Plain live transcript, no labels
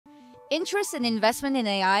Interest and investment in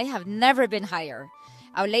AI have never been higher.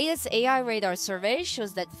 Our latest AI Radar survey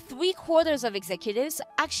shows that 3/4 of executives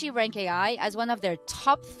actually rank AI as one of their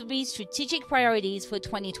top 3 strategic priorities for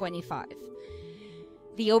 2025.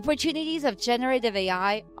 The opportunities of generative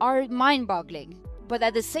AI are mind-boggling, but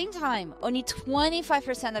at the same time, only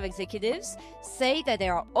 25% of executives say that they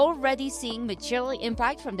are already seeing material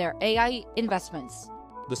impact from their AI investments.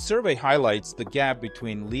 The survey highlights the gap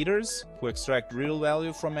between leaders who extract real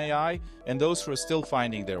value from AI and those who are still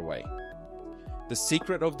finding their way. The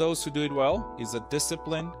secret of those who do it well is a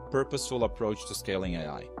disciplined, purposeful approach to scaling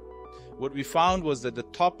AI. What we found was that the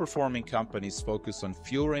top-performing companies focus on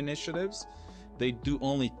fewer initiatives. They do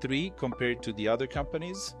only 3 compared to the other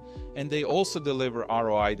companies, and they also deliver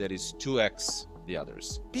ROI that is 2x the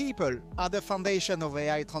others. People are the foundation of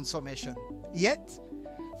AI transformation. Yet,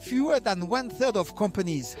 fewer than 1/3 of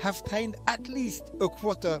companies have trained at least a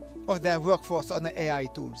quarter of their workforce on AI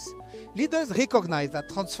tools. Leaders recognize that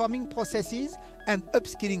transforming processes and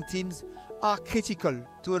upskilling teams are critical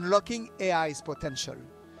to unlocking AI's potential.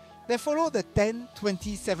 They follow the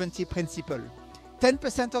 10-20-70 principle.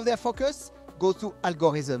 10% of their focus go to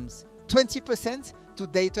algorithms, 20% to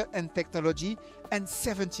data and technology, and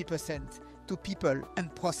 70% to people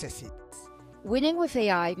and processes. Winning with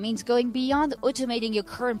AI means going beyond automating your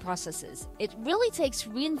current processes. It really takes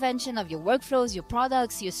reinvention of your workflows, your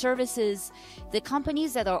products, your services. The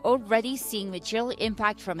companies that are already seeing material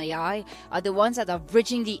impact from AI are the ones that are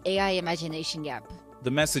bridging the AI imagination gap.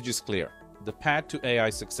 The message is clear. The path to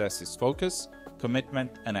AI success is focus,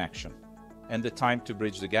 commitment, and action. And the time to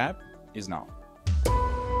bridge the gap is now.